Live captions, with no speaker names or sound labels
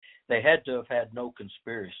they had to have had no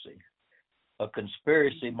conspiracy. A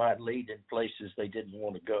conspiracy might lead in places they didn't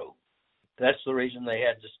want to go. That's the reason they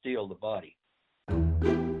had to steal the body.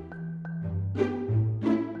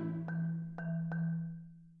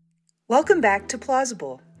 Welcome back to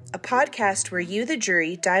Plausible, a podcast where you, the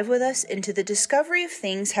jury, dive with us into the discovery of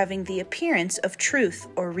things having the appearance of truth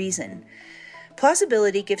or reason.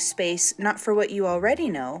 Plausibility gives space not for what you already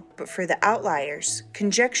know, but for the outliers,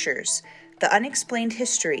 conjectures, the unexplained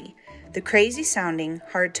history, the crazy-sounding,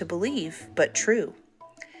 hard-to-believe, but true.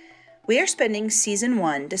 We are spending Season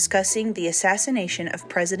 1 discussing the assassination of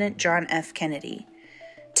President John F. Kennedy.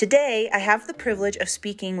 Today, I have the privilege of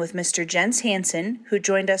speaking with Mr. Jens Hansen, who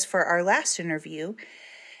joined us for our last interview,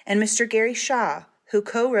 and Mr. Gary Shaw, who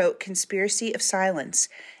co-wrote Conspiracy of Silence,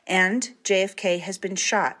 and JFK Has Been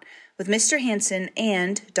Shot, with Mr. Hansen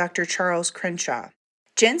and Dr. Charles Crenshaw.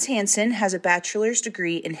 Jens Hansen has a bachelor's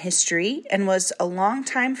degree in history and was a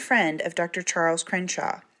longtime friend of Dr. Charles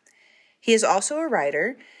Crenshaw. He is also a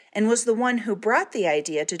writer and was the one who brought the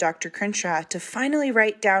idea to Dr. Crenshaw to finally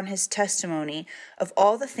write down his testimony of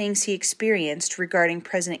all the things he experienced regarding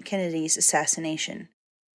President Kennedy's assassination.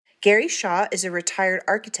 Gary Shaw is a retired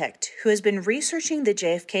architect who has been researching the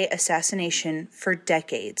JFK assassination for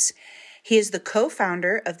decades. He is the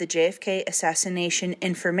co-founder of the JFK Assassination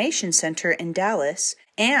Information Center in Dallas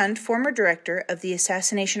and former director of the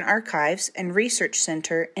Assassination Archives and Research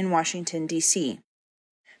Center in Washington, D.C.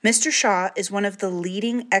 Mr. Shaw is one of the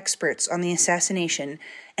leading experts on the assassination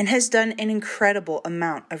and has done an incredible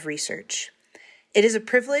amount of research. It is a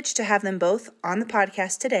privilege to have them both on the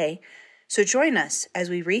podcast today, so join us as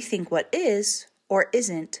we rethink what is or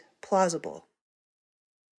isn't plausible.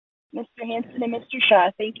 Mr. Hansen and Mr.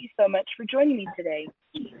 Shaw, thank you so much for joining me today.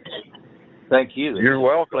 Thank you. You're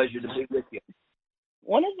welcome. Pleasure to be with you.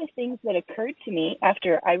 One of the things that occurred to me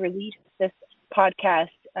after I released this podcast,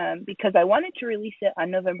 because I wanted to release it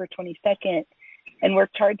on November 22nd and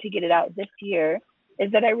worked hard to get it out this year, is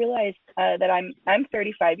that I realized that I'm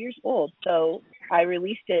 35 years old. So I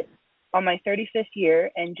released it on my 35th year,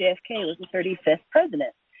 and JFK was the 35th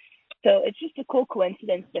president. So it's just a cool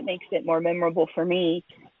coincidence that makes it more memorable for me.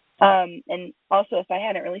 And also, if I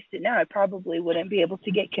hadn't released it now, I probably wouldn't be able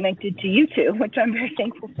to get connected to you two, which I'm very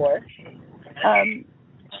thankful for.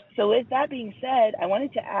 So with that being said, I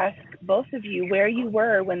wanted to ask both of you where you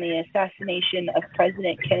were when the assassination of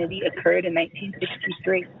President Kennedy occurred in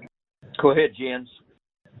 1963. Go ahead, Jens.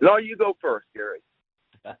 No, you go first, Gary.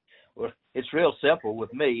 Well, it's real simple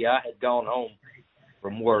with me. I had gone home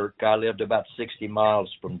from work. I lived about 60 miles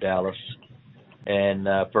from Dallas, and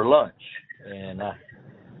for lunch. And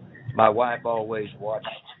my wife always watched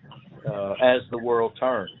As the World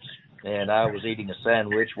Turns, and I was eating a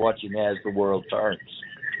sandwich watching As the World Turns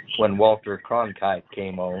when Walter Cronkite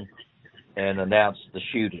came on and announced the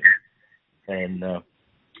shooting. And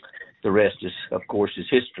the rest is, of course, is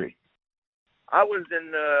history. I was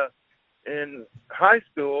in high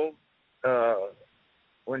school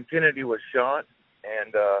when Kennedy was shot,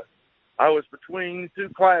 and I was between two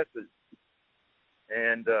classes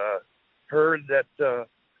and heard that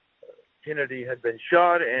Kennedy had been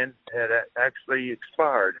shot and had actually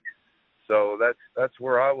expired. So that's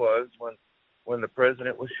where I was when the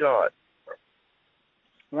president was shot.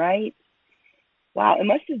 Right. Wow, it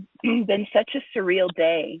must have been such a surreal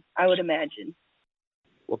day, I would imagine.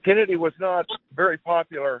 Well, Kennedy was not very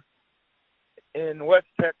popular in West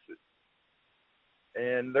Texas,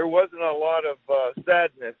 and there wasn't a lot of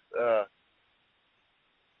sadness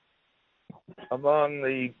among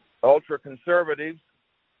the ultra-conservatives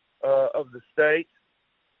of the state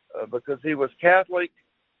because he was Catholic,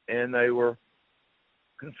 and they were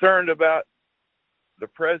concerned about the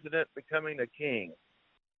president becoming a king.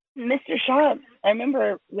 Mr. Shaw, I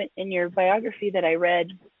remember in your biography that I read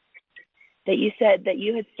that you said that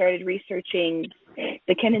you had started researching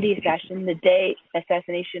the Kennedy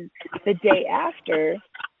assassination the day after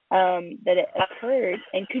that it occurred.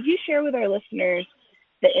 And could you share with our listeners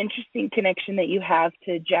the interesting connection that you have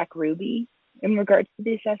to Jack Ruby in regards to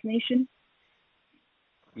the assassination?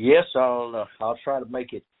 Yes, I'll try to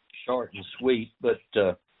make it short and sweet, but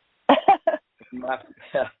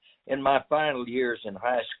in my final years in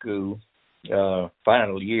high school,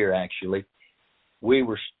 final year actually, we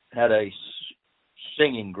had a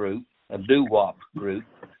singing group, a doo-wop group,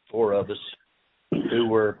 4 of us, who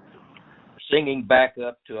were singing back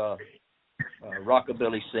up to a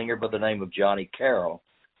rockabilly singer by the name of Johnny Carroll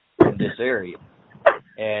in this area.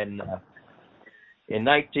 And in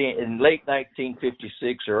late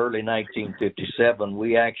 1956 or early 1957,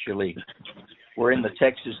 we actually were in the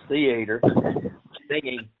Texas Theater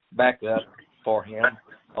singing back up for him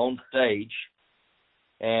on stage.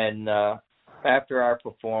 And after our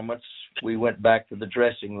performance, we went back to the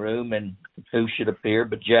dressing room, and who should appear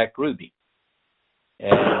but Jack Ruby.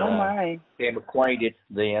 And became acquainted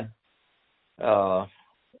then.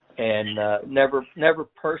 And never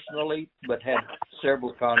personally, but had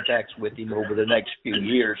several contacts with him over the next few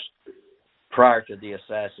years prior to the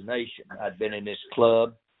assassination. I'd been in his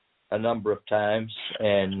club a number of times,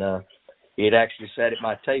 and he had actually sat at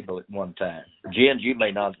my table at one time. Jens, you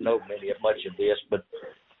may not know much of this, but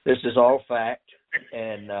this is all fact.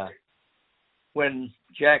 And when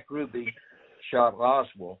Jack Ruby shot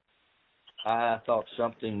Oswald, I thought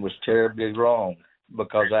something was terribly wrong,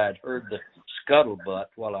 because I had heard the scuttlebutt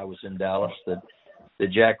while I was in Dallas that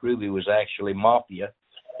Jack Ruby was actually mafia,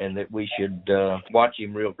 and that we should watch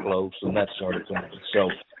him real close and that sort of thing. So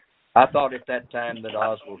I thought at that time that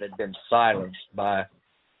Oswald had been silenced by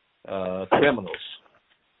criminals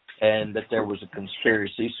and that there was a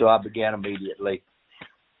conspiracy. So I began immediately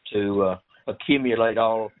to accumulate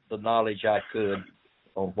all the knowledge I could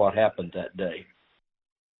on what happened that day.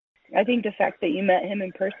 I think the fact that you met him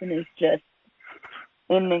in person is just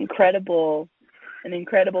an incredible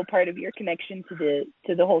part of your connection to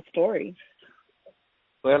the whole story.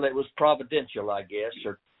 Well, it was providential, I guess,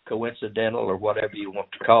 or coincidental, or whatever you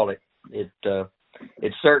want to call it.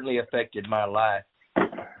 It certainly affected my life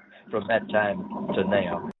from that time to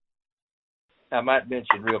now. I might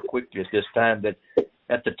mention real quickly at this time that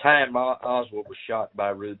at the time Oswald was shot by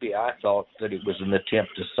Ruby, I thought that it was an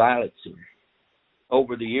attempt to silence him.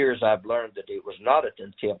 Over the years, I've learned that it was not an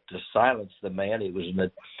attempt to silence the man. It was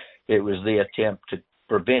the attempt to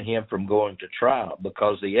prevent him from going to trial,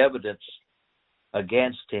 because the evidence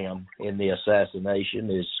against him in the assassination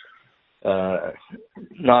is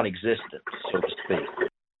non-existent, so to speak.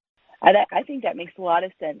 I think that makes a lot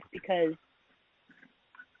of sense, because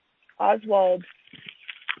Oswald,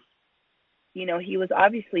 he was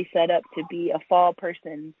obviously set up to be a fall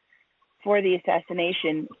person for the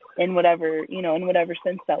assassination in whatever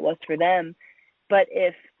sense that was for them. But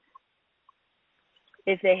if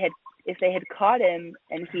they had caught him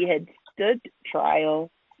and he had stood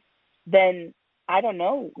trial, then I don't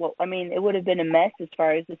know. Well, I mean, it would have been a mess as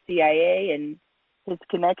far as the CIA and his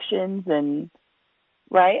connections and,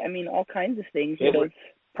 right? I mean, all kinds of things would have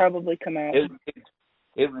probably come out.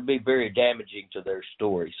 It would be very damaging to their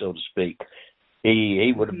story, so to speak.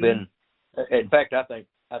 He would have been. In fact, I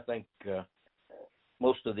think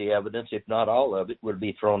most of the evidence, if not all of it, would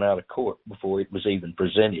be thrown out of court before it was even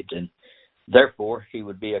presented, and therefore he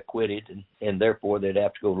would be acquitted, and therefore they'd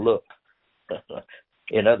have to go look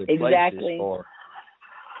in other places for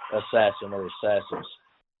assassin or assassins.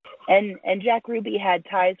 And Jack Ruby had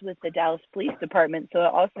ties with the Dallas Police Department, so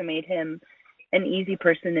it also made him an easy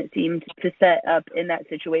person, it seemed, to set up in that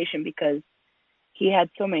situation, because he had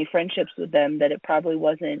so many friendships with them that it probably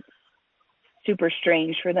wasn't super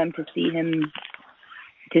strange for them to see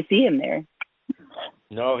him there.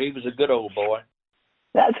 No, he was a good old boy.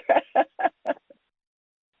 That's right.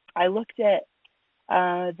 I looked at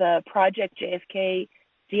the Project JFK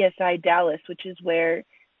CSI Dallas, which is where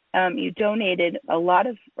you donated a lot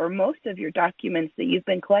of, or most of, your documents that you've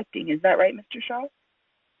been collecting. Is that right, Mr. Shaw?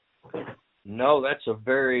 No, that's a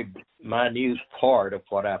very minute part of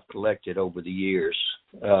what I've collected over the years.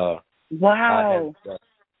 Wow.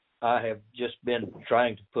 I have just been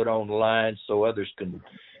trying to put online so others can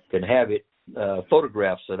have it,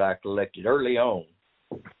 photographs that I collected early on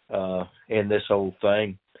in this whole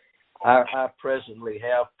thing. I presently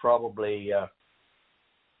have probably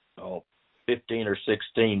 15 or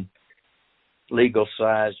 16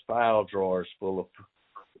 legal-sized file drawers full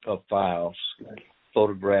of files,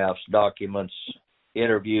 photographs, documents,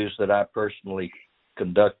 interviews that I personally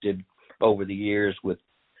conducted over the years with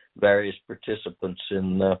various participants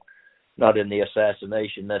in, not in the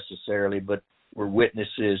assassination necessarily, but were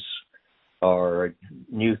witnesses or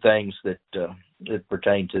knew things that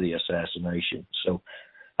pertain to the assassination. So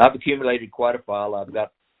I've accumulated quite a file. I've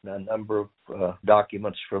got a number of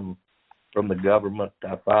documents from the government.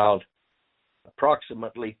 I filed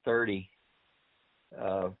approximately 30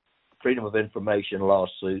 Freedom of Information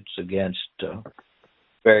lawsuits against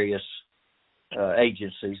various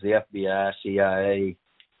agencies, the FBI, CIA,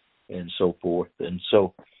 and so forth. And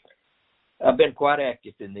so I've been quite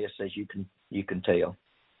active in this, as you can tell.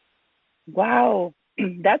 Wow,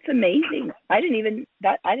 that's amazing. That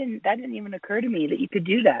didn't even occur to me that you could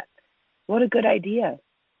do that. What a good idea.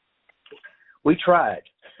 We tried.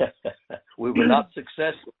 We were not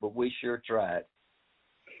successful, but we sure tried.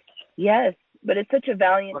 Yes, but it's such a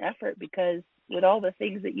valiant effort, because with all the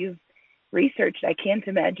things that you've researched, I can't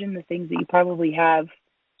imagine the things that you probably have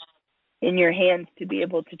in your hands to be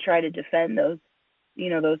able to try to defend those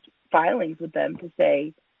those filings with them to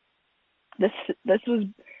say this was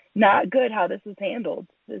not good how this was handled.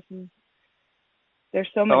 There's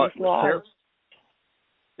so many flaws.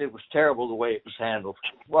 It was terrible the way it was handled.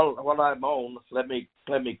 Well, while I'm on, let me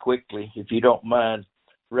quickly, if you don't mind,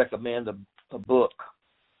 recommend a book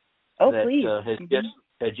Please.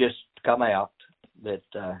 Has just come out that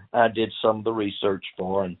I did some of the research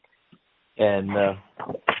for, and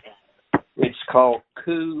it's called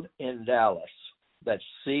Coup in Dallas. That's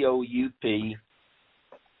COUPIN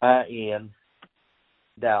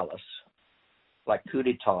Dallas, like coup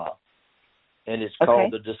d'etat. And it's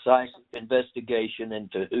called The Decisive Investigation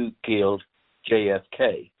into Who Killed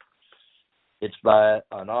JFK. It's by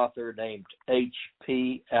an author named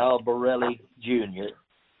H.P. Albarelli Jr.,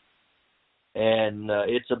 and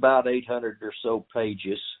it's about 800 or so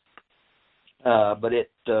pages, but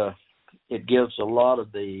it gives a lot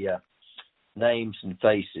of the names and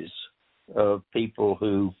faces of people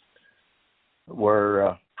who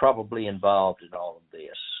were probably involved in all of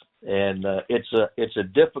this. And it's a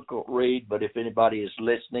difficult read, but if anybody is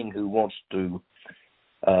listening who wants to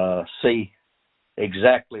see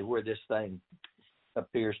exactly where this thing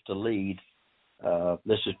appears to lead,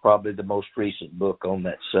 this is probably the most recent book on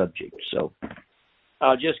that subject. So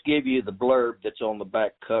I'll just give you the blurb that's on the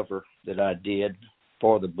back cover that I did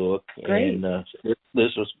for the book. Great. And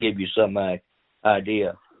this will give you some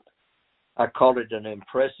idea. I called it an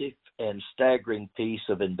impressive and staggering piece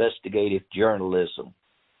of investigative journalism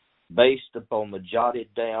based upon the jotted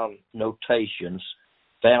down notations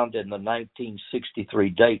found in the 1963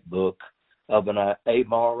 date book of an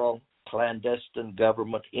amoral, clandestine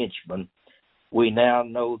government henchman. We now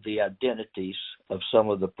know the identities of some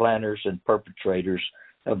of the planners and perpetrators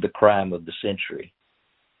of the crime of the century.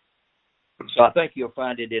 So I think you'll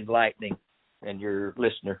find it enlightening, and your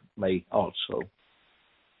listener may also.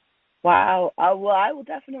 Wow. Well, I will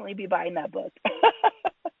definitely be buying that book.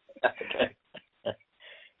 Okay.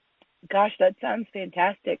 Gosh, that sounds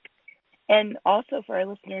fantastic. And also for our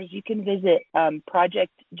listeners, you can visit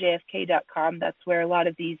projectjfk.com. That's where a lot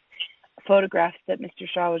of these photographs that Mr.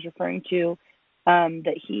 Shaw was referring to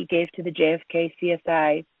that he gave to the JFK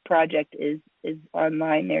CSI project is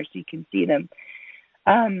online there, so you can see them.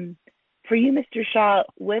 For you, Mr. Shaw,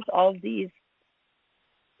 with all of these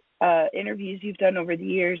interviews you've done over the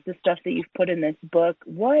years, the stuff that you've put in this book,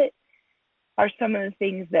 what are some of the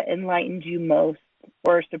things that enlightened you most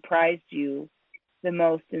or surprised you the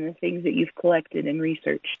most in the things that you've collected and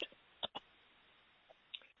researched?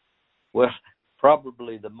 Well,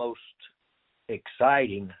 probably the most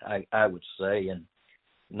exciting, I would say, and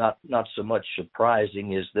not so much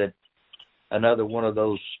surprising, is that another one of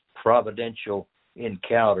those providential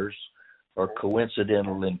encounters or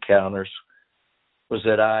coincidental encounters was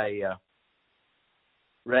that I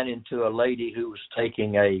ran into a lady who was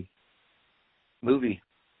taking a moving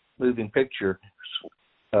picture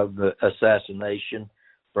of the assassination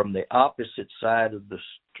from the opposite side of the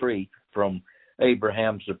street from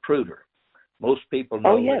Abraham Zapruder. Most people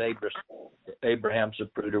know that Abraham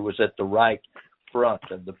Zapruder was at the right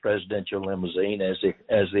front of the presidential limousine as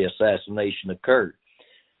the assassination occurred.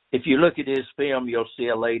 If you look at his film, you'll see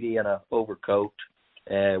a lady in an overcoat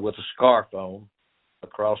with a scarf on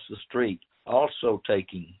across the street, also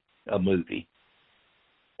taking a movie.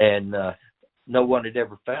 And no one had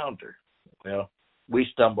ever found her. Well, we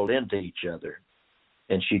stumbled into each other,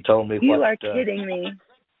 and she told me You are kidding me.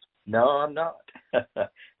 No, I'm not.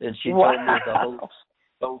 And she told me the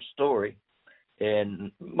whole story.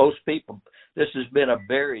 And most people, this has been a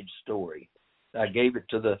buried story. I gave it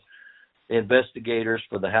to the investigators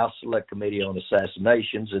for the House Select Committee on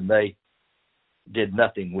Assassinations, and they did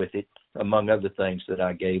nothing with it, among other things that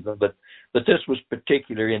I gave them. But this was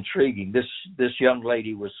particularly intriguing. This young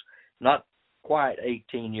lady was not quite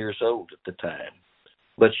 18 years old at the time,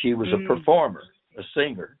 but she was a performer, a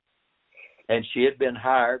singer, and she had been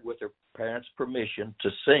hired with her parents' permission to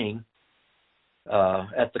sing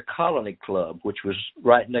at the Colony Club, which was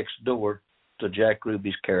right next door to Jack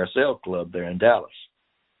Ruby's Carousel Club there in Dallas.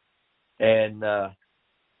 And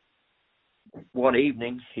one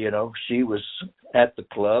evening, she was at the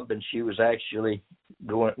club, and she was actually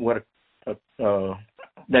went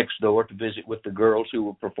next door to visit with the girls who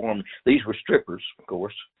were performing. These were strippers, of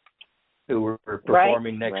course, who were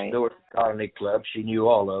performing next door to the Colony Club. She knew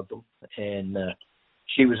all of them, and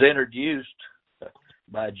she was introduced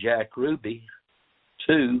by Jack Ruby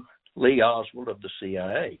to Lee Oswald of the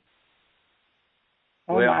CIA.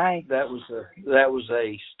 That was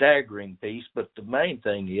a staggering piece, but the main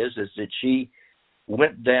thing is that she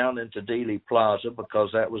went down into Dealey Plaza because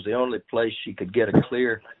that was the only place she could get a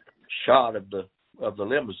clear shot of the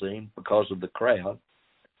limousine because of the crowd.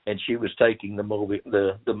 and she was taking the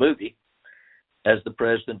movie as the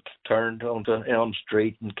president turned onto Elm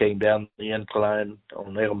Street and came down the incline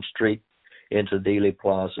on Elm Street into Dealey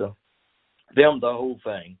Plaza. Filmed the whole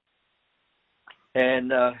thing.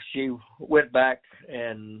 And she went back,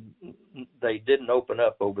 and they didn't open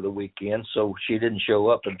up over the weekend, so she didn't show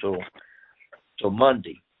up until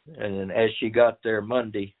Monday. And as she got there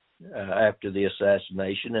Monday, after the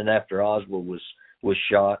assassination and after Oswald was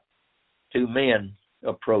shot, two men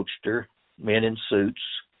approached her, men in suits,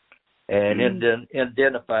 and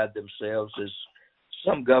identified themselves as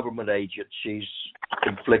some government agent. She's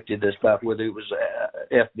conflicted about whether it was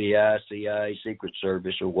FBI, CIA, Secret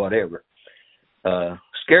Service, or whatever.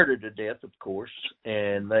 Scared her to death, of course,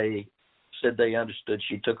 and they said they understood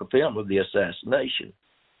she took a film of the assassination.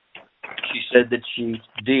 She said that she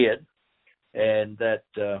did, and that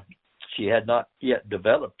she had not yet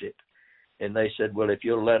developed it. And they said, well, if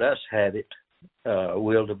you'll let us have it,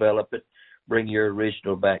 we'll develop it, bring your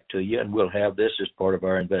original back to you, and we'll have this as part of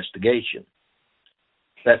our investigation.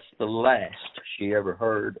 That's the last she ever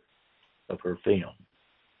heard of her film.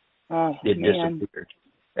 Oh, it man. disappeared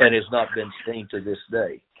and has not been seen to this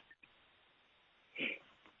day.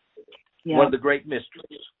 Yeah. One of the great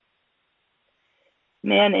mysteries.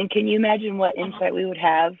 Man, and can you imagine what insight we would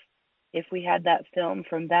have if we had that film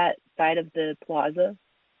from that side of the plaza?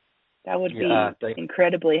 That would be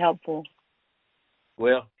incredibly helpful.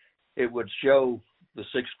 Well, it would show the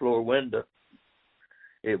sixth floor window.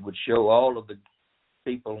 It would show all of the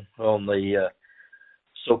people on the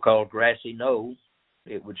so-called grassy knoll.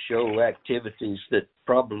 It would show activities that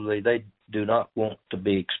probably they do not want to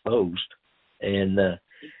be exposed. And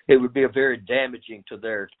it would be a very damaging to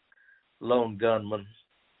their lone gunman,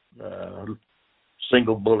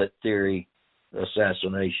 single bullet theory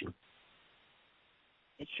assassination.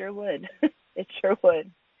 It sure would. It sure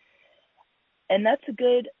would. And that's a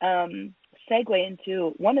good segue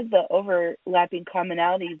into one of the overlapping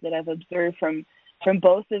commonalities that I've observed from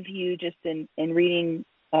both of you, just in reading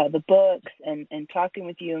the books and talking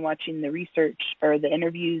with you and watching the research or the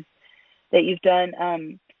interviews that you've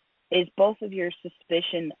done, is both of your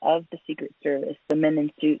suspicion of the Secret Service, the men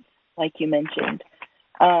in suits, like you mentioned.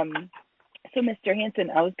 So, Mr. Hansen,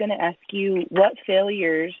 I was going to ask you, what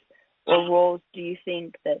failures or roles do you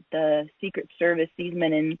think that the Secret Service, these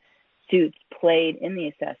men in suits, played in the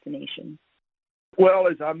assassination? Well,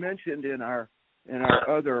 as I mentioned in our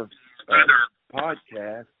other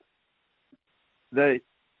podcast, they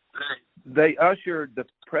ushered the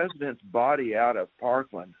president's body out of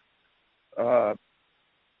Parkland,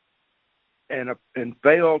 and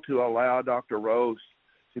failed to allow Dr. Rose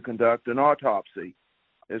to conduct an autopsy.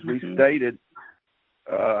 As we stated,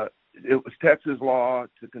 it was Texas law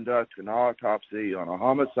to conduct an autopsy on a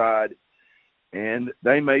homicide, and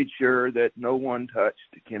they made sure that no one touched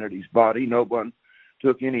Kennedy's body, no one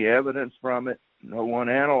took any evidence from it, no one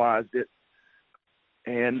analyzed it.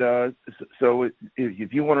 And so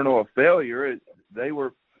if you want to know a failure, they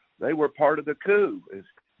were part of the coup, as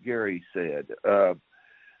Gary said.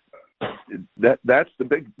 That's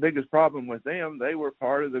the biggest problem with them. They were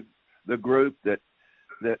part of the group that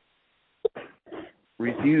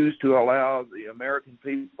refused to allow the American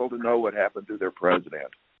people to know what happened to their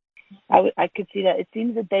president. I could see that. It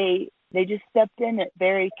seems that they just stepped in at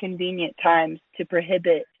very convenient times to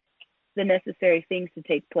prohibit the necessary things to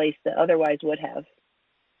take place that otherwise would have.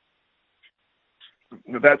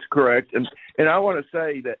 That's correct. And I want to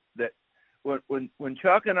say that when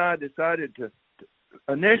Chuck and I decided to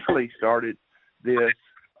initially started this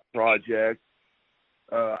project,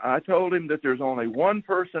 I told him that there's only one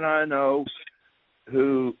person I know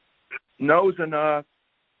who knows enough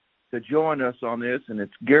to join us on this, and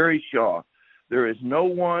it's Gary Shaw. There is no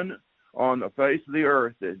one on the face of the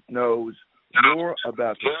earth that knows more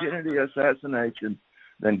about the Kennedy assassination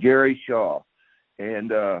than Gary Shaw.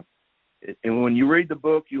 And when you read the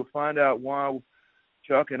book, you'll find out why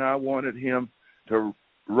Chuck and I wanted him to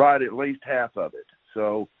write at least half of it.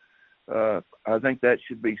 So I think that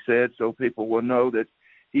should be said so people will know that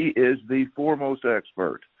he is the foremost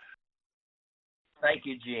expert. Thank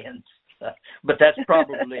you, Jens. But that's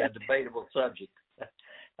probably a debatable subject.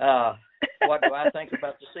 What do I think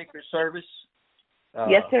about the Secret Service?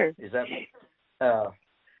 Yes, sir. Is that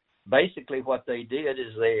basically what they did?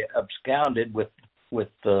 Is they absconded with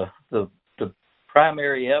the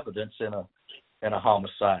primary evidence in a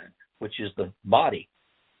homicide, which is the body,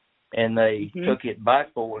 and they took it by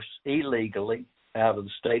force illegally out of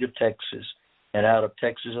the state of Texas and out of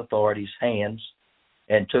Texas authorities' hands,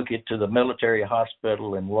 and took it to the military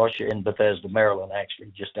hospital in Bethesda, Maryland,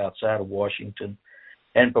 actually just outside of Washington,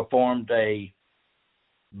 and performed a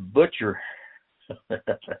butcher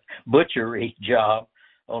butchery job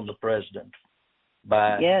on the president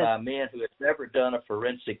by men who had never done a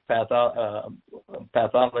forensic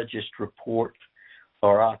pathologist report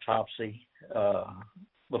or autopsy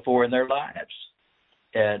before in their lives,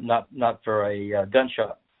 and not for a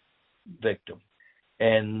gunshot victim.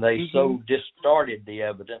 And they so distorted the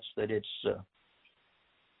evidence that it's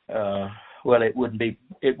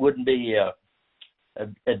it wouldn't be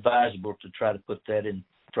advisable to try to put that in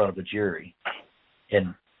front of a jury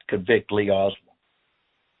and convict Lee Oswald.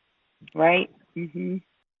 Right.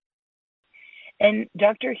 And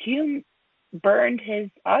Dr. Hume burned his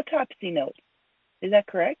autopsy notes. Is that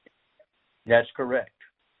correct? That's correct.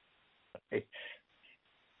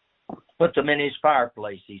 Put them in his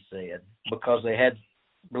fireplace, he said, because they had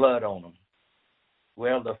blood on them.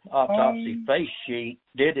 Well, the autopsy face sheet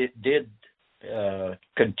did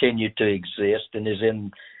continue to exist and is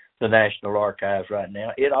in the National Archives right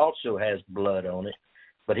now. It also has blood on it,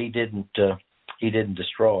 but he didn't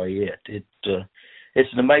destroy it.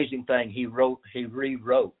 It's an amazing thing. He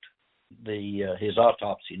rewrote his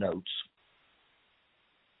autopsy notes.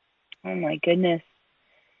 Oh my goodness.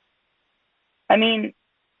 I mean,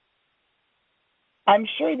 I'm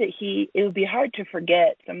sure that it would be hard to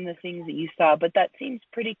forget some of the things that you saw, but that seems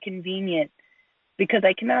pretty convenient, because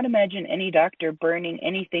I cannot imagine any doctor burning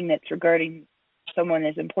anything that's regarding someone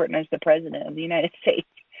as important as the President of the United States.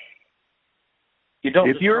 You don't.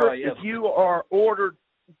 If you're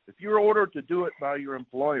ordered to do it by your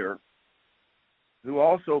employer, who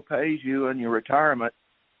also pays you in your retirement,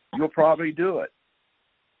 you'll probably do it.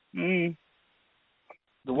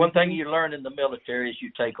 The one thing you learn in the military is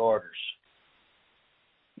you take orders.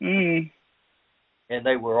 And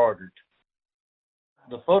they were ordered.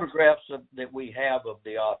 The photographs that we have of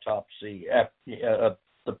the autopsy, of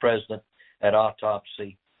the president at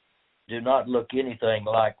autopsy, do not look anything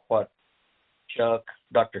like what Chuck,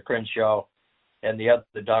 Dr. Crenshaw, and the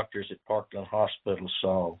other doctors at Parkland Hospital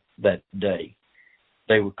saw that day.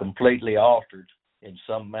 They were completely altered in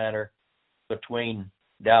some manner between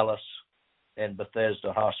Dallas and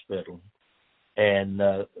Bethesda Hospital. And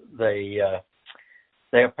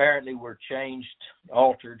they apparently were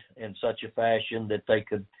altered in such a fashion that they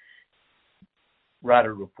could write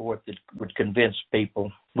a report that would convince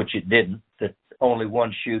people, which it didn't, that only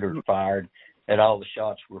one shooter fired and all the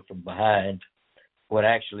shots were from behind, when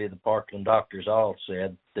actually the Parkland doctors all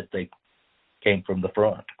said that they came from the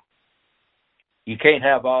front. You can't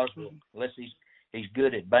have Oswald unless he's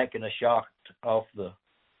good at banking a shot off the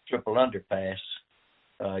triple underpass.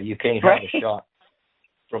 You can't have a shot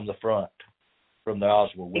from the front, from the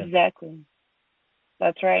Oswald window. Exactly.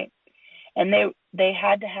 That's right. And they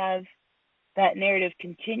had to have that narrative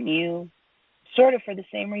continue sort of for the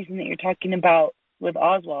same reason that you're talking about with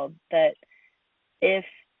Oswald, that if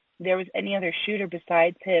there was any other shooter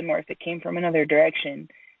besides him, or if it came from another direction,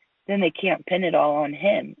 then they can't pin it all on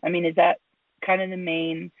him. I mean, is that kind of the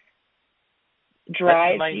main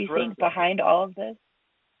drive, do you think, behind all of this?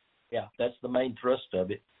 Yeah, that's the main thrust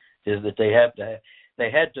of it, is that they had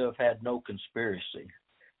to have had no conspiracy.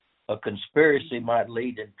 A conspiracy might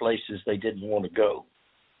lead in places they didn't want to go.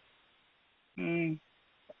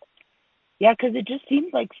 Yeah, because it just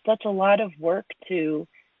seems like such a lot of work to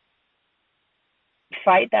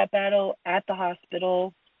fight that battle at the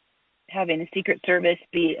hospital, having the Secret Service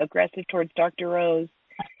be aggressive towards Dr. Rose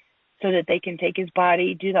so that they can take his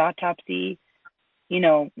body, do the autopsy,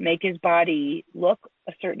 make his body look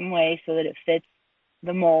a certain way so that it fits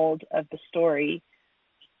the mold of the story,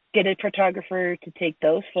 get a photographer to take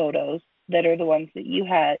those photos that are the ones that you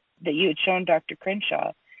had shown Dr.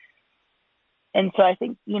 Crenshaw. And so I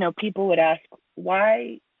think, people would ask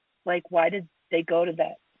why did they go to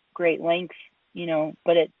that great lengths,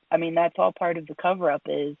 but that's all part of the cover up.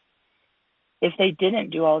 Is if they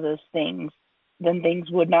didn't do all those things, then things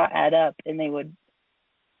would not add up and they would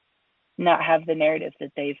not have the narrative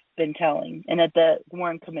that they've been telling and that the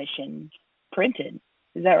Warren Commission printed.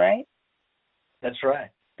 Is that right? That's right.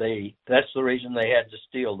 That's the reason they had to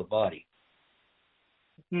steal the body.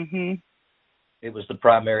 It was the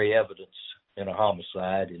primary evidence in a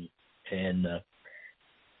homicide, and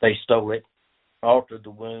they stole it, altered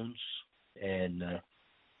the wounds, and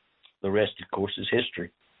the rest, of course, is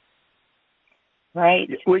history. Right.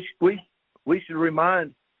 We should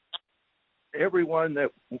remind everyone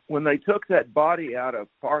that when they took that body out of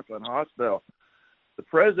Parkland Hospital, the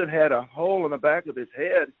president had a hole in the back of his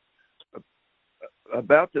head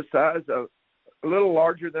about the size of a little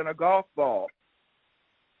larger than a golf ball,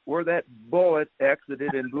 where that bullet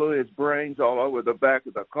exited and blew his brains all over the back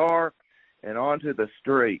of the car and onto the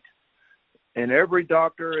street. And every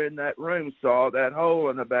doctor in that room saw that hole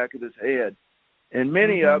in the back of his head. and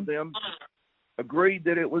many of them agreed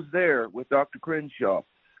that it was there with Dr. Crenshaw.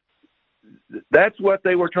 That's what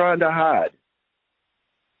they were trying to hide.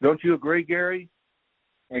 Don't you agree, Gary?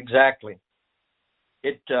 Exactly.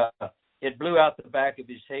 It blew out the back of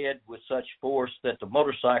his head with such force that the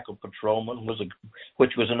motorcycle patrolman,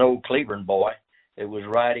 which was an old Cleveland boy, that was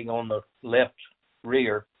riding on the left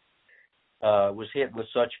rear, was hit with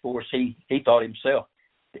such force he thought himself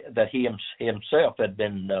that he himself had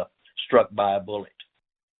been struck by a bullet.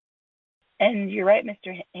 And you're right,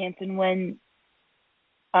 Mr. Hansen. When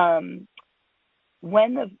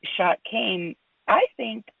the shot came, I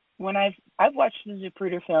think when I've watched the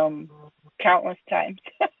Zapruder film countless times,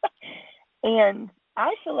 and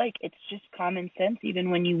I feel like it's just common sense, even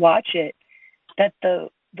when you watch it, that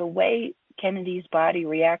the way Kennedy's body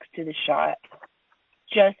reacts to the shot,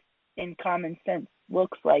 just in common sense,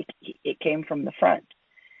 looks like it came from the front.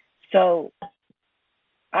 So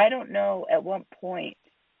I don't know at what point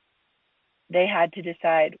they had to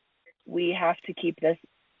decide we have to keep this,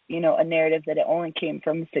 a narrative that it only came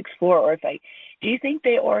from the sixth floor, or do you think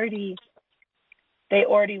they already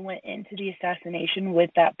went into the assassination with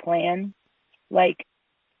that plan? Like,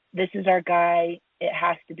 this is our guy, it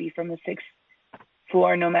has to be from the sixth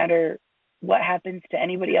floor, no matter what happens to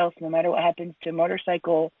anybody else, no matter what happens to a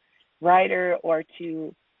motorcycle rider or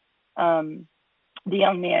to the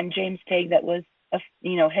young man, James Tague, that was,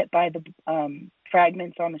 hit by the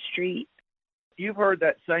fragments on the street. You've heard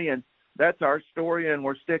that saying, that's our story and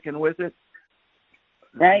we're sticking with it.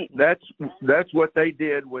 Right. That's what they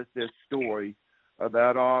did with this story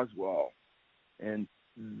about Oswald. And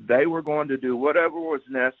they were going to do whatever was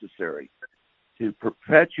necessary to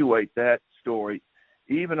perpetuate that story,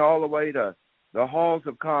 even all the way to the halls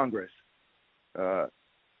of Congress.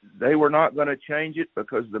 They were not going to change it,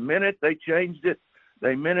 because the minute they changed it,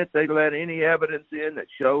 the minute they let any evidence in that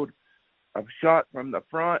showed a shot from the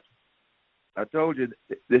front, I told you,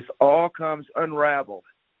 this all comes unraveled,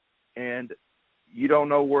 and you don't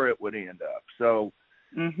know where it would end up. So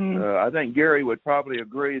I think Gary would probably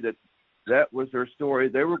agree that was their story.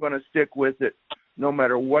 They were going to stick with it no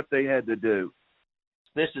matter what they had to do.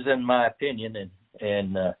 This is in my opinion,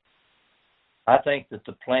 and I think that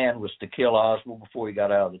the plan was to kill Oswald before he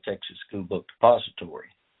got out of the Texas School Book Depository.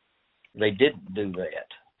 They didn't do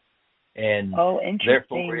that. And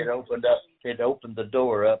therefore it opened the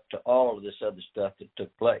door up to all of this other stuff that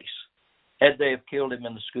took place. Had they have killed him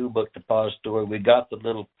in the School Book Depository, we got the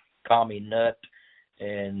little commie nut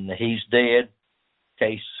and he's dead,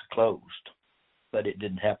 case closed. But it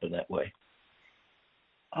didn't happen that way.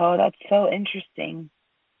 Oh, that's so interesting.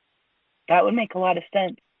 That would make a lot of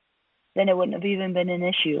sense. Then it wouldn't have even been an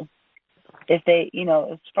issue if they,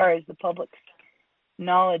 as far as the public's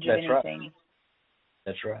knowledge of anything. Right.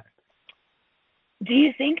 That's right. Do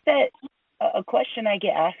you think that a question I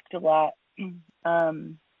get asked a lot in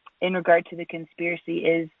regard to the conspiracy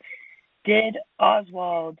is, did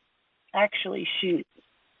Oswald actually shoot?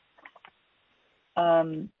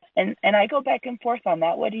 And I go back and forth on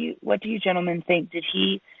that. What do you gentlemen think?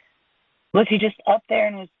 Was he just up there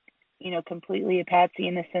and was, completely a patsy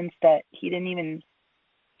in the sense that he didn't even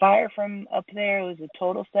fire from up there? It was a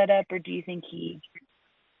total setup, or do you think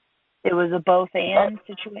it was a both and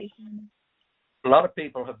situation? A lot of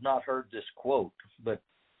people have not heard this quote, but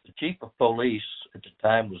the chief of police at the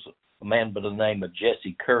time was a man by the name of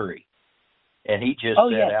Jesse Curry, and he just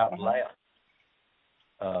said out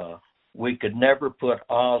loud, we could never put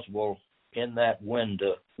Oswald in that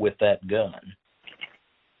window with that gun.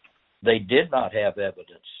 They did not have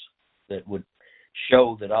evidence that would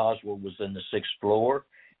show that Oswald was in the sixth floor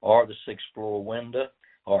or the sixth floor window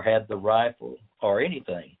or had the rifle or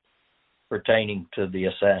anything pertaining to the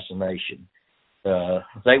assassination.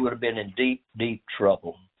 They would have been in deep, deep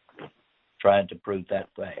trouble trying to prove that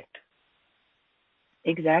fact.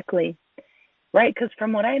 Exactly. Right, because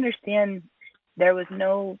from what I understand, there was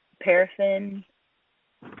no paraffin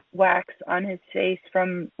wax on his face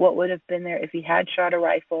from what would have been there if he had shot a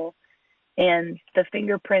rifle. And the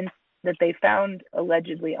fingerprints that they found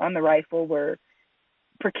allegedly on the rifle were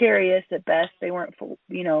precarious at best. They weren't full,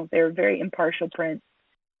 they were very impartial prints.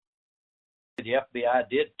 The FBI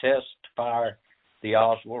did test fire the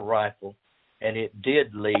Oswald rifle, and it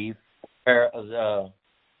did leave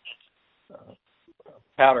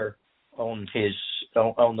powder on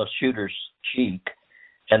the shooter's cheek,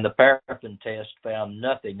 and the paraffin test found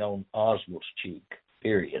nothing on Oswald's cheek,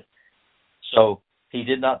 period. So he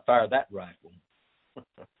did not fire that rifle.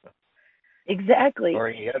 Exactly. Or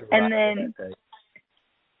any other and rifle then,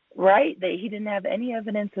 right, that he didn't have any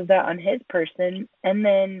evidence of that on his person. And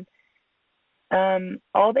then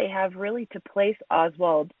all they have really to place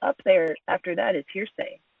Oswald up there after that is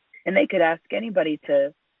hearsay. And they could ask anybody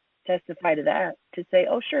to testify to that, to say,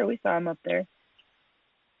 oh, sure, we saw him up there.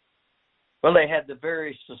 Well, they had the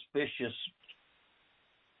very suspicious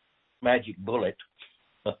magic bullet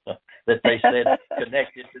that they said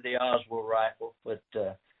connected to the Oswald rifle, but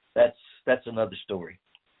that's another story.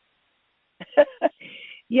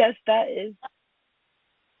 Yes, that is.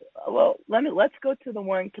 Well, let's go to the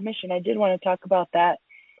Warren Commission. I did want to talk about that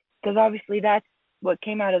because obviously that's what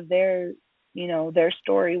came out of their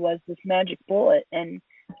story was this magic bullet, and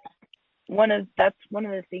that's one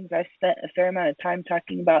of the things I've spent a fair amount of time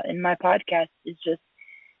talking about in my podcast is just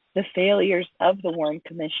the failures of the Warren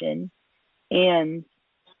Commission, and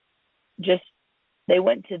just they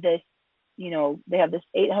went to this, they have this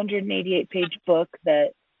 888-page book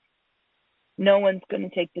that no one's going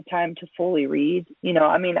to take the time to fully read.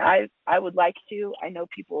 I mean, I would like to. I know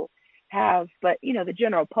people have, but, the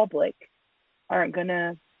general public aren't going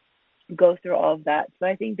to go through all of that. So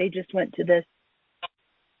I think they just went to this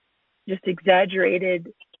just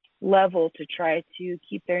exaggerated level to try to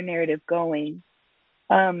keep their narrative going.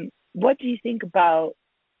 What do you think about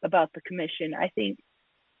the commission? I think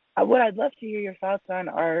what I'd love to hear your thoughts on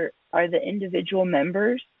are the individual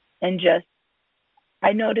members, and just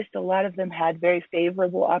I noticed a lot of them had very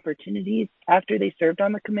favorable opportunities after they served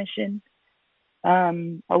on the commission.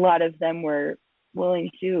 A lot of them were willing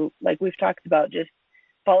to, like we've talked about, just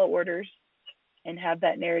follow orders and have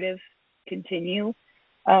that narrative continue.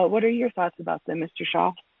 What are your thoughts about them, Mr.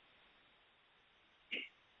 Shaw?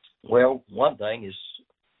 Well, one thing is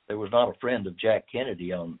there was not a friend of Jack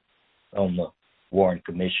Kennedy on the Warren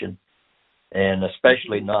Commission, and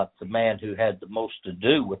especially not the man who had the most to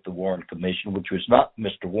do with the Warren Commission, which was not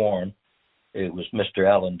Mr. Warren. It was Mr.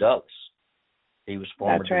 Allen Dulles. He was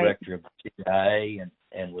former director of the CIA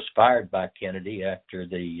and was fired by Kennedy after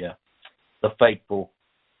the fateful,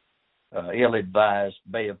 ill-advised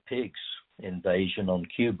Bay of Pigs invasion on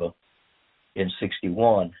Cuba in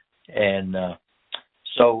 '61. And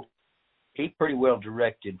so he pretty well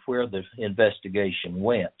directed where the investigation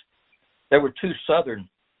went. There were two Southern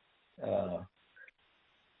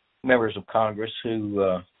members of Congress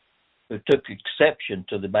who took exception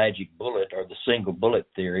to the magic bullet or the single bullet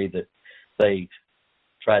theory that they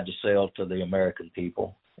tried to sell to the American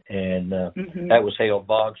people. And that was Hale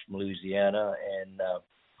Boggs from Louisiana, and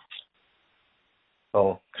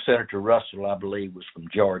Senator Russell, I believe, was from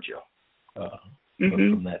Georgia,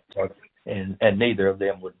 from that part. And neither of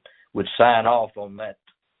them would sign off on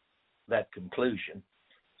that conclusion.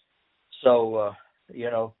 So,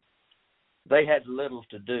 they had little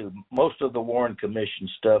to do. Most of the Warren Commission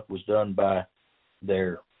stuff was done by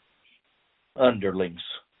their underlings,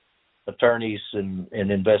 attorneys and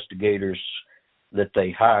investigators that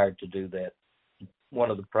they hired to do that. One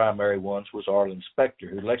of the primary ones was Arlen Specter,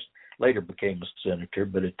 who later became a senator,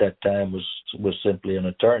 but at that time was simply an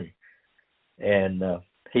attorney. And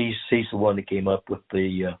he's the one that came up with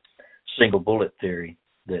the single bullet theory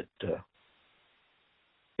that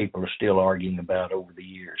people are still arguing about over the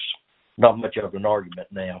years. Not much of an argument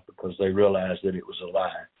now because they realize that it was a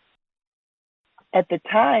lie. At the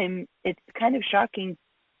time, it's kind of shocking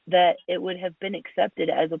that it would have been accepted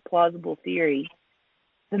as a plausible theory,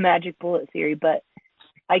 the magic bullet theory. But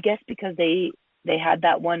I guess because they had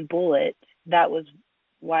that one bullet, that was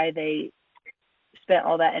why they spent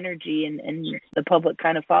all that energy, and the public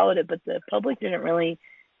kind of followed it. But the public didn't really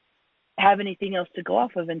have anything else to go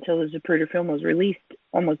off of until the Zapruder film was released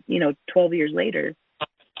almost, 12 years later.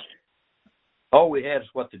 All we had is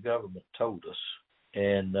what the government told us.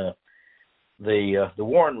 And the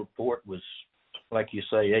Warren report was, like you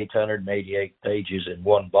say, 888 pages in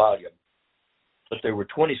one volume. But there were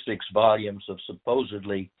 26 volumes of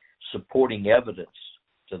supposedly supporting evidence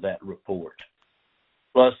to that report.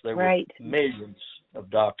 Plus, there were millions of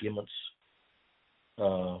documents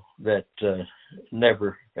that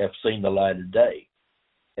never have seen the light of day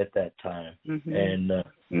at that time. And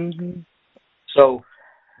so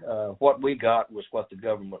what we got was what the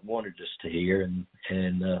government wanted us to hear, and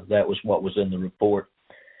that was what was in the report.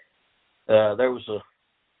 There was a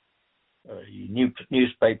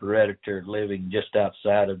newspaper editor living just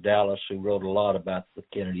outside of Dallas who wrote a lot about the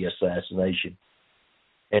Kennedy assassination,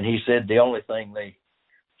 and he said the only thing they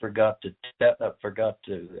forgot to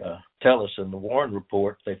tell us in the Warren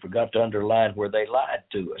report, they forgot to underline where they lied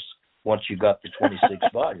to us once you got the 26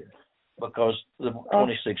 volumes, because the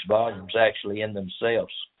 26 volumes actually in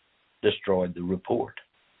themselves destroyed the report.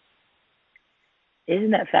 Isn't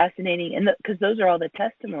that fascinating? And because those are all the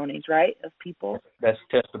testimonies, right, of people? That's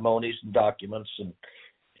testimonies and documents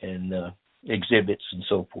and exhibits and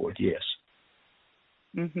so forth, yes.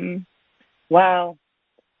 Mhm. Wow,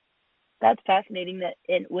 that's fascinating. That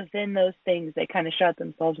within those things, they kind of shot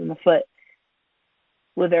themselves in the foot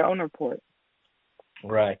with their own report.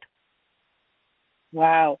 Right.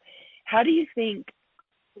 Wow. How do you think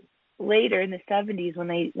later in the 70s, when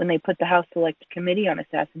they put the House Select Committee on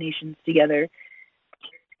Assassinations together,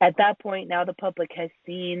 at that point now the public has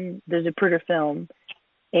seen the Zapruder film,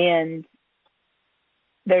 and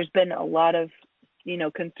there's been a lot of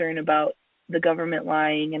concern about the government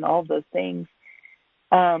lying and all of those things.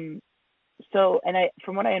 From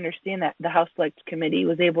what I understand, that the House Select Committee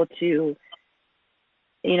was able to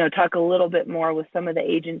talk a little bit more with some of the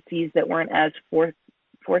agencies that weren't as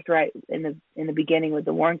forthright in the beginning with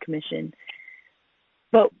the Warren Commission.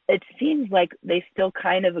 But it seems like they still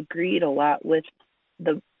kind of agreed a lot with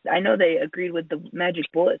I know they agreed with the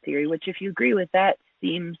magic bullet theory, which, if you agree with that,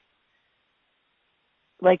 seems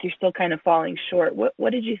like you're still kind of falling short.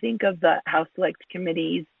 What did you think of the House Select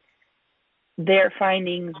Committees, their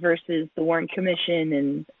findings versus the Warren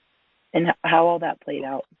Commission, and how all that played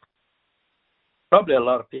out? Probably a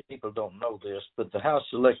lot of people don't know this, but the House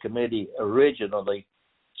Select Committee originally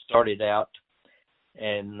started out,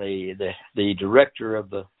 and the director of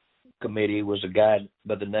the committee was a guy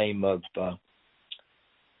by the name of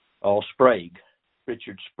Sprague,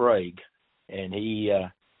 Richard Sprague, and he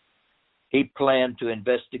planned to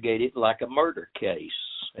investigate it like a murder case,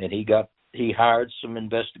 and he hired some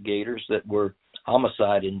investigators that were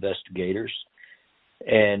homicide investigators,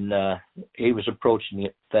 and he was approaching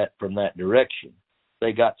that from that direction.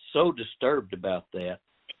 They got so disturbed about that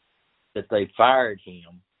they fired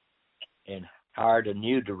him and hired a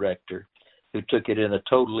new director who took it in a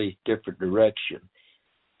totally different direction.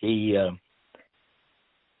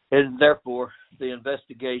 And therefore, the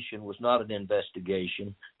investigation was not an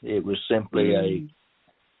investigation. It was simply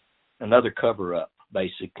another cover-up,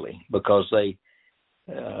 basically, because they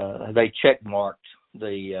checkmarked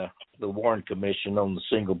the Warren Commission on the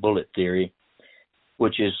single bullet theory,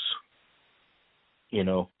 which is,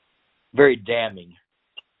 very damning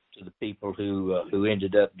to the people who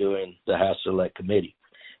ended up doing the House Select Committee.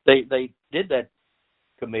 They did that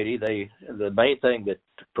committee. The main thing that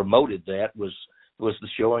promoted that was the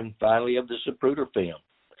showing finally of the Zapruder film.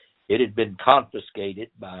 It had been confiscated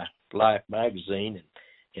by Life magazine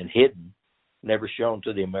and hidden, never shown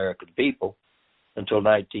to the American people until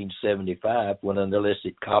 1975, when an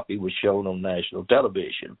illicit copy was shown on national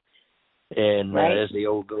television. And right. As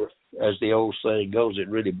the old saying goes, it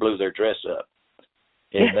really blew their dress up.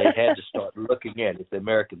 And they had to start looking at it. The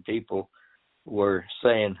American people were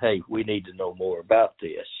saying, "Hey, we need to know more about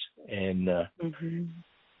this." And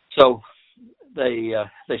so they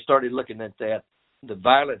started looking at that. The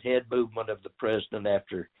violent head movement of the president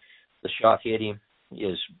after the shot hit him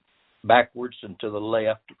is backwards and to the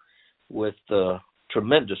left with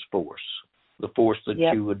tremendous force, the force that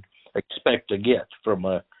you would expect to get from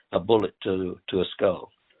a bullet to a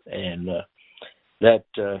skull. And that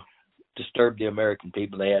disturbed the American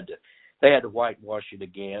people. They had to whitewash it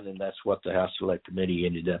again, and that's what the House Select Committee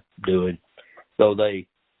ended up doing. So they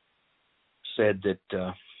said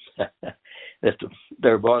that if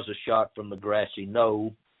there was a shot from the grassy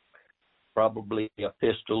knoll, probably a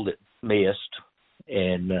pistol that missed,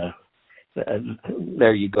 and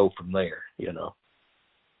there you go from there,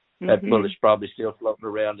 That bullet's probably still floating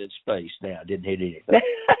around in space now. It didn't hit anything.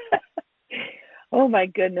 Oh, my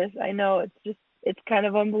goodness. I know. It's kind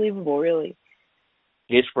of unbelievable, really.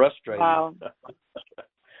 It's frustrating. Wow.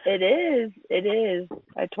 It is.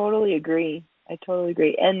 I totally agree.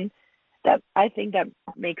 And I think that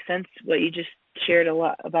makes sense, what you just shared a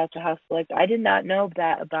lot about the House Select. I did not know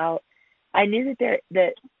that about. I knew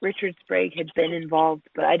that Richard Sprague had been involved,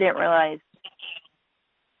 but I didn't realize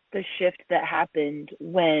the shift that happened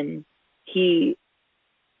when he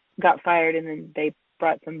got fired and then they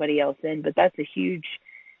brought somebody else in. But that's a huge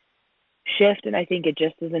shift, and I think it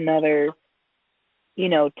just is another,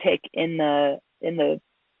 tick in the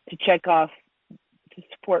to check off the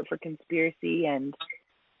support for conspiracy and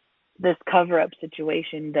this cover-up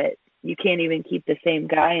situation, that you can't even keep the same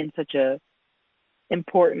guy in such a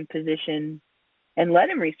important position and let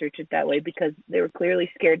him research it that way, because they were clearly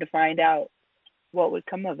scared to find out what would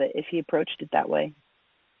come of it if he approached it that way.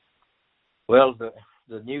 Well,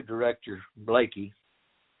 the new director, Blakey,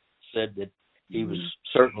 said that he was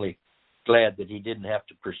certainly glad that he didn't have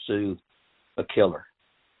to pursue a killer.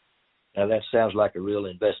 Now, that sounds like a real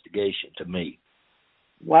investigation to me.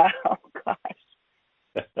 Wow, gosh.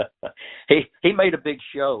 He made a big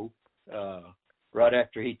show right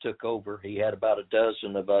after he took over. He had about a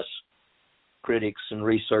dozen of us critics and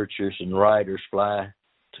researchers and writers fly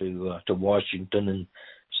to Washington and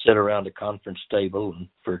sit around a conference table and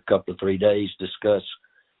for a couple of 3 days discuss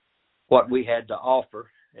what we had to offer,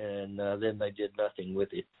 and then they did nothing with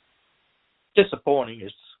it. Disappointing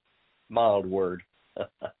is a mild word.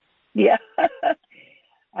 Yeah,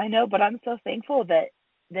 I know, but I'm so thankful that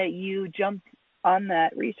you jumped on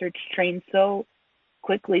that research train so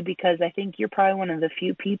quickly, because I think you're probably one of the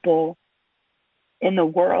few people in the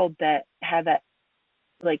world that have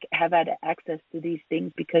had access to these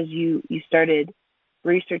things, because you started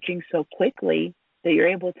researching so quickly that you're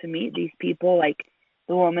able to meet these people, like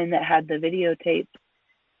the woman that had the videotape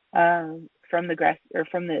from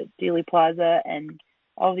the Dealey Plaza and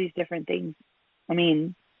all these different things. I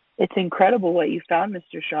mean, it's incredible what you found,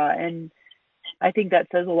 Mr. Shaw, and I think that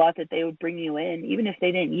says a lot that they would bring you in, even if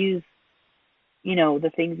they didn't use,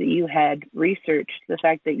 the things that you had researched. The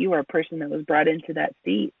fact that you were a person that was brought into that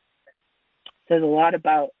seat says a lot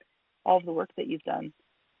about all of the work that you've done.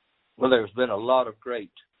 Well, there's been a lot of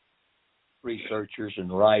great researchers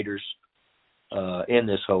and writers in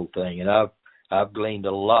this whole thing, and I've gleaned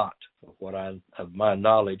a lot of my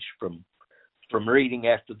knowledge from reading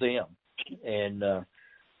after them, and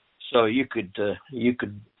so you could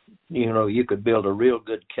build a real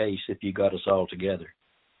good case if you got us all together.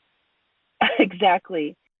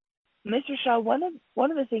 Exactly. Mr. Shaw, one of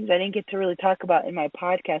the things I didn't get to really talk about in my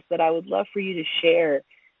podcast that I would love for you to share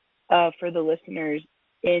for the listeners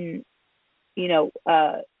in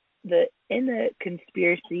the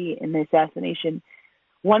conspiracy and the assassination,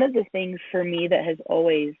 one of the things for me that has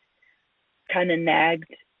always kind of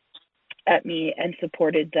nagged at me and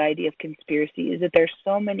supported the idea of conspiracy is that there's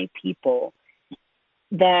so many people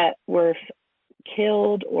that were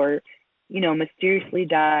killed or mysteriously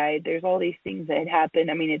died. There's all these things that had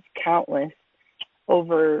happened. I mean, it's countless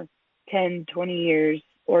over 10, 20 years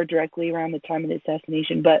or directly around the time of the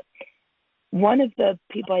assassination. But one of the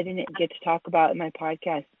people I didn't get to talk about in my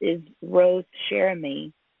podcast is Rose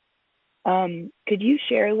Cherami. Could you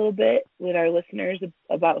share a little bit with our listeners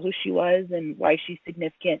about who she was and why she's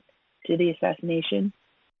significant to the assassination?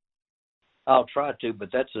 I'll try to,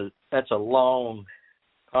 but that's a long,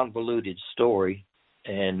 convoluted story,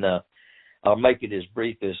 and I'll make it as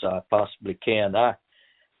brief as I possibly can.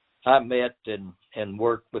 I met and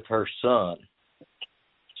worked with her son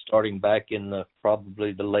starting back in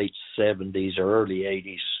probably the late 70s or early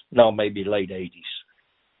 80s. No, maybe late 80s.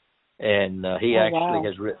 And he actually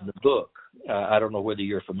has written a book. I don't know whether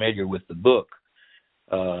you're familiar with the book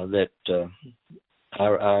that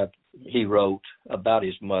he wrote about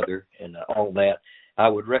his mother and all that. I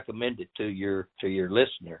would recommend it to your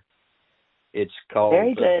listener. It's called...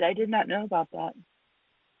 Very good. I did not know about that.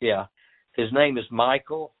 Yeah. His name is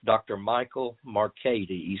Dr. Michael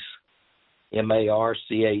Marcades,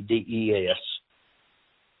 Marcades,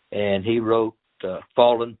 and he wrote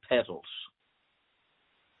Fallen Petals.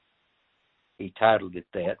 He titled it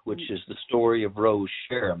that, which is the story of Rose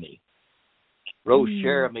Cherami. Rose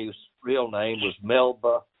Cherami's real name was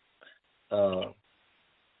Melba.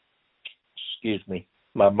 Excuse me,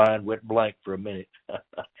 my mind went blank for a minute.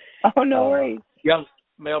 Oh, no worries.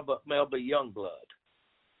 Melba Youngblood,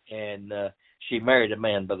 and she married a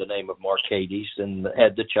man by the name of Marcades and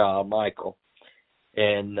had the child Michael.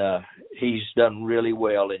 And he's done really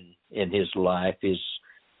well in his life. His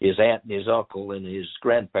aunt and his uncle and his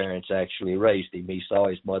grandparents actually raised him. He saw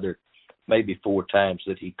his mother maybe 4 times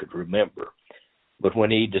that he could remember. But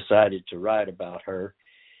when he decided to write about her,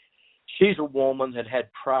 she's a woman that had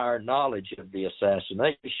prior knowledge of the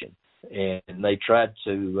assassination, and they tried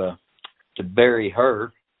to bury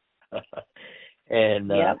her and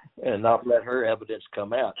not let her evidence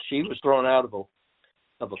come out. She was thrown out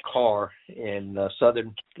of a car in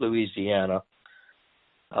southern Louisiana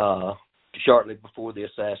shortly before the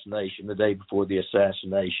assassination, the day before the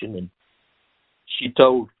assassination, and she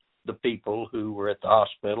told the people who were at the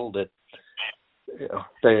hospital that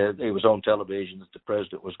it was on television that the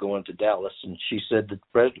president was going to Dallas, and she said that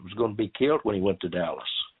the president was going to be killed when he went to Dallas,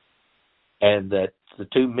 and that the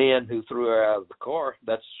 2 men who threw her out of the car,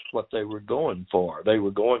 that's what they were going for. They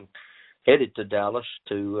were headed to Dallas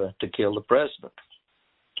to kill the president.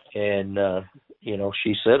 And,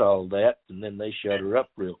 she said all that, and then they shut her up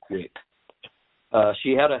real quick.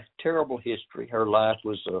 She had a terrible history. Her life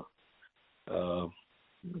was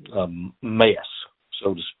a mess,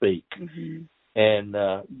 so to speak. Mm-hmm. And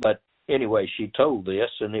but anyway, she told this,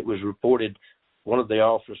 and it was reported. One of the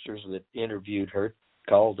officers that interviewed her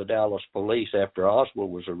called the Dallas police after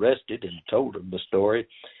Oswald was arrested and told them the story,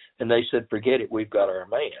 and they said, "Forget it, we've got our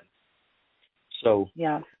man." So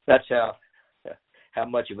that's how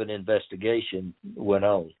much of an investigation went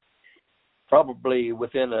on. Probably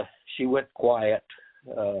she went quiet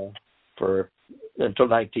until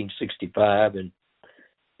 1965, and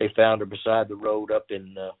they found her beside the road up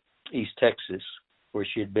in East Texas, where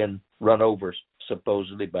she had been run over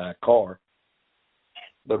supposedly by a car.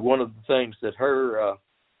 But one of the things that her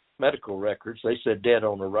medical records, they said dead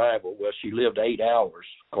on arrival. Well, she lived 8 hours,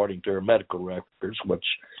 according to her medical records, which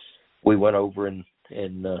we went over in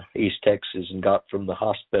East Texas and got from the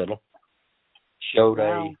hospital. Showed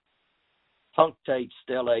a punctate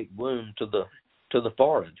stellate wound to the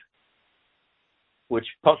forehead, which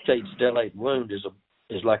punctate stellate wound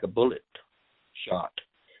is like a bullet shot.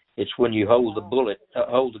 It's when you hold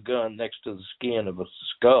the gun next to the skin of a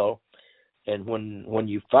skull, and when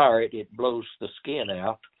you fire it, it blows the skin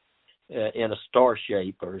out in a star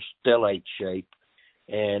shape or a stellate shape,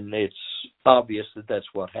 and it's obvious that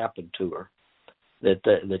that's what happened to her,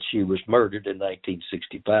 that she was murdered in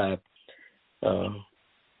 1965.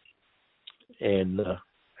 Of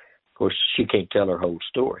course, she can't tell her whole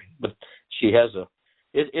story, but she has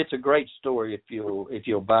it's a great story if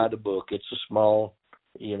you'll buy the book. It's a small,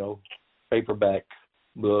 paperback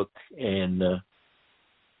book, and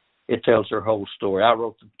it tells her whole story. I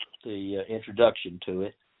wrote the introduction to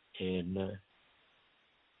it, and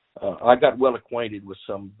I got well acquainted with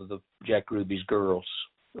some of the Jack Ruby's girls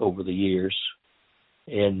over the years,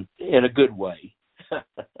 and in a good way.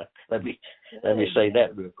 Let me say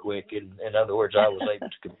that real quick. In other words, I was able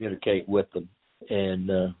to communicate with them and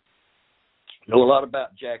know a lot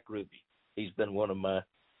about Jack Ruby. He's been one of my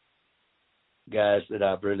guys that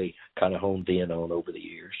I've really kind of honed in on over the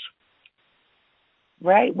years.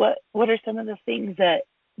 Right. What are some of the things that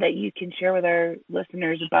you can share with our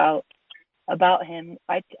listeners about him?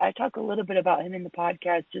 I talk a little bit about him in the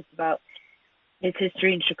podcast, just about his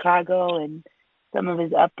history in Chicago and some of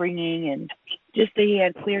his upbringing, and just that he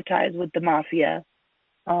had clear ties with the mafia.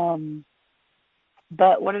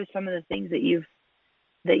 But what are some of the things that you've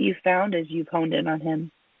found as you've honed in on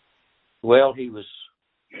him? Well, he was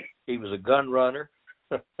a gun runner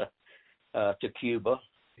to Cuba.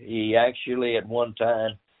 He actually at one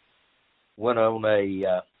time went on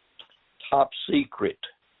a top secret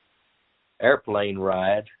airplane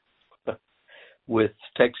ride with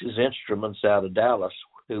Texas Instruments out of Dallas,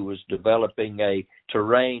 who was developing a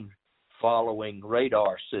terrain following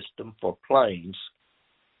radar system for planes.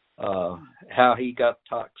 How he got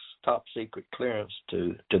top secret clearance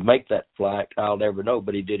to make that flight, I'll never know,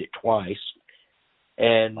 but he did it twice.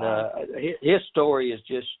 And his story is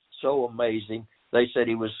just so amazing. They said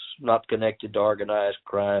he was not connected to organized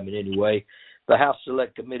crime in any way. The House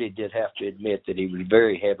Select Committee did have to admit that he was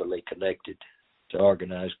very heavily connected to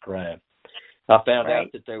organized crime. I found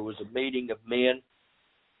out that there was a meeting of men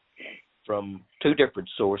from two different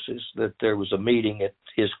sources, that there was a meeting at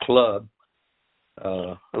his club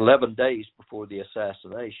 11 days before the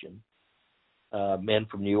assassination. Men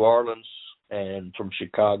from New Orleans and from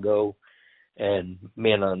Chicago and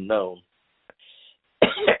men unknown.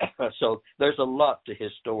 So there's a lot to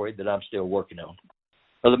his story that I'm still working on.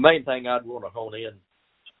 But the main thing I'd want to hone in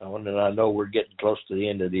on, and I know we're getting close to the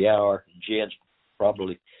end of the hour, and Jens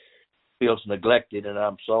probably feels neglected, and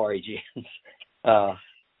I'm sorry, Jens.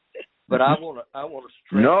 But I want to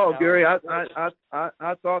stress. No, Gary, I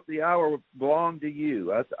thought the hour belonged to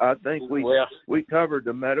you. I think we covered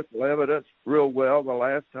the medical evidence real well the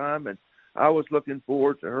last time, and I was looking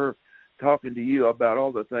forward to her talking to you about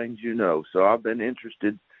all the things you know. So I've been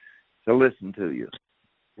interested to listen to you.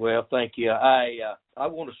 Well, thank you. I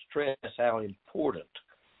want to stress how important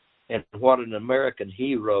and what an American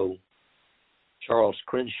hero Charles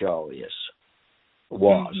Crenshaw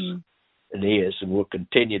was, and is, and will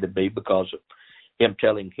continue to be because of him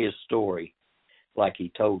telling his story like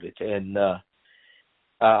he told it. And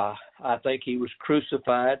I think he was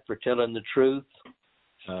crucified for telling the truth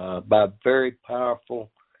by a very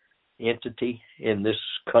powerful entity in this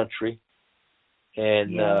country.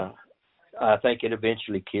 And I think it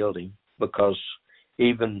eventually killed him, because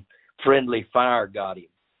even friendly fire got him.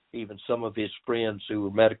 Even some of his friends who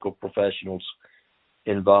were medical professionals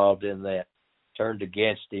involved in that turned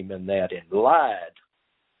against him and lied,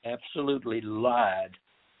 absolutely lied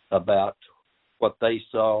about what they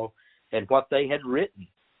saw and what they had written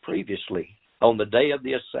previously. On the day of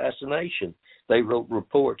the assassination, they wrote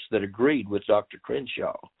reports that agreed with Dr.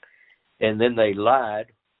 Crenshaw. And then they lied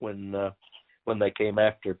when they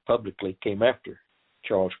publicly came after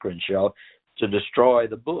Charles Crenshaw to destroy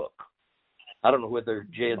the book. I don't know whether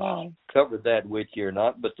Jens covered that with you or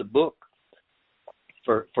not, but the book,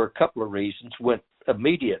 for a couple of reasons, went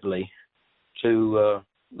immediately to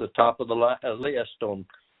the top of the list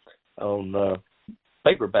on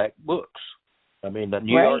paperback books. I mean, the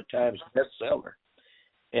New York Times bestseller.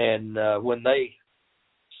 And when they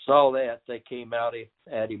saw that, they came out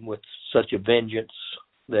at him with such a vengeance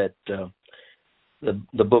that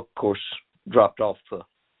the book, of course, dropped off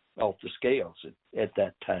the scales at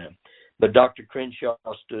that time. But Dr. Crenshaw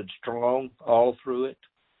stood strong all through it,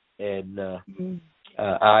 and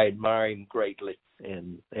I admire him greatly,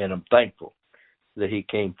 and I'm thankful that he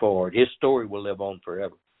came forward. His story will live on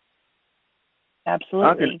forever.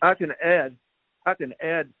 Absolutely. I can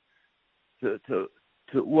add to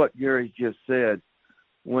what Gary just said.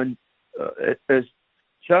 When as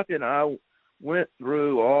Chuck and I went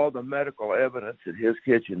through all the medical evidence at his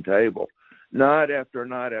kitchen table, night after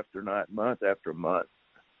night after night, month after month,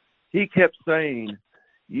 he kept saying,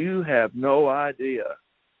 "You have no idea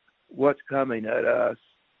what's coming at us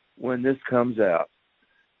when this comes out."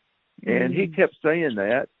 And he kept saying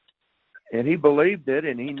that, and he believed it,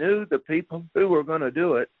 and he knew the people who were going to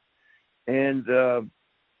do it. And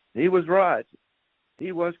he was right.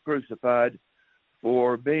 He was crucified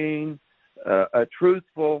for being a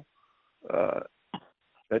truthful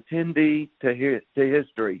attendee to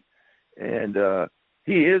history. And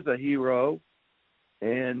he is a hero,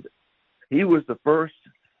 and he was the first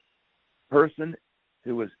person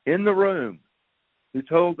who was in the room who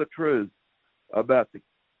told the truth about the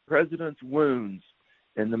president's wounds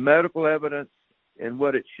and the medical evidence and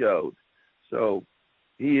what it showed. So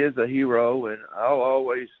he is a hero, and I'll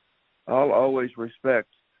always respect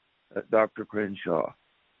Dr. Crenshaw.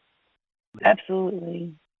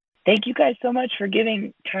 Absolutely. Thank you guys so much for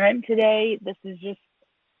giving time today. This has just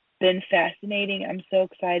been fascinating. I'm so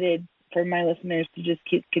excited for my listeners to just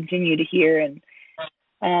continue to hear, and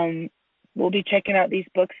we'll be checking out these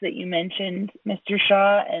books that you mentioned, Mr.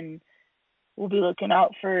 Shaw, and we'll be looking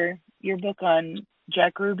out for your book on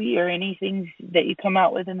Jack Ruby or anything that you come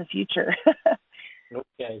out with in the future.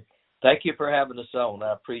 Okay. Thank you for having us on.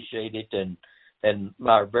 I appreciate it, and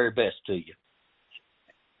my very best to you.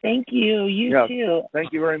 Thank you. You too.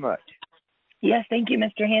 Thank you very much. Yes, thank you,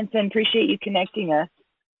 Mr. Hansen. Appreciate you connecting us.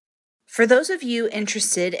 For those of you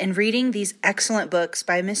interested in reading these excellent books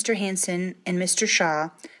by Mr. Hansen and Mr. Shaw,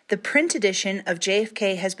 the print edition of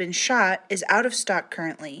JFK Has Been Shot is out of stock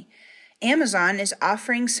currently. Amazon is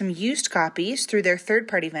offering some used copies through their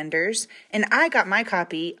third-party vendors, and I got my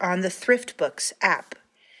copy on the Thrift Books app.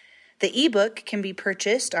 The ebook can be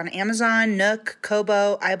purchased on Amazon, Nook,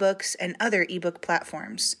 Kobo, iBooks, and other ebook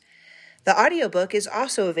platforms. The audiobook is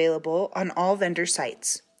also available on all vendor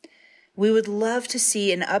sites. We would love to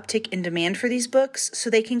see an uptick in demand for these books so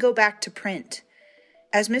they can go back to print.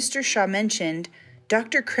 As Mr. Shaw mentioned,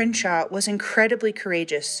 Dr. Crenshaw was incredibly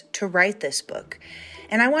courageous to write this book,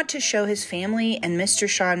 and I want to show his family and Mr.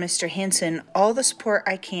 Shaw and Mr. Hansen all the support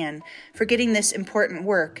I can for getting this important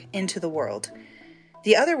work into the world.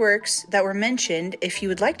 The other works that were mentioned, if you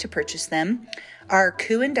would like to purchase them, are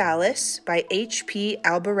Coup in Dallas by H.P.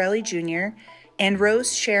 Albarelli Jr. and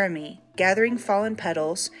Rose Cherami, Gathering Fallen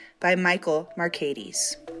Petals by Michael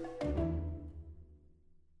Marcades.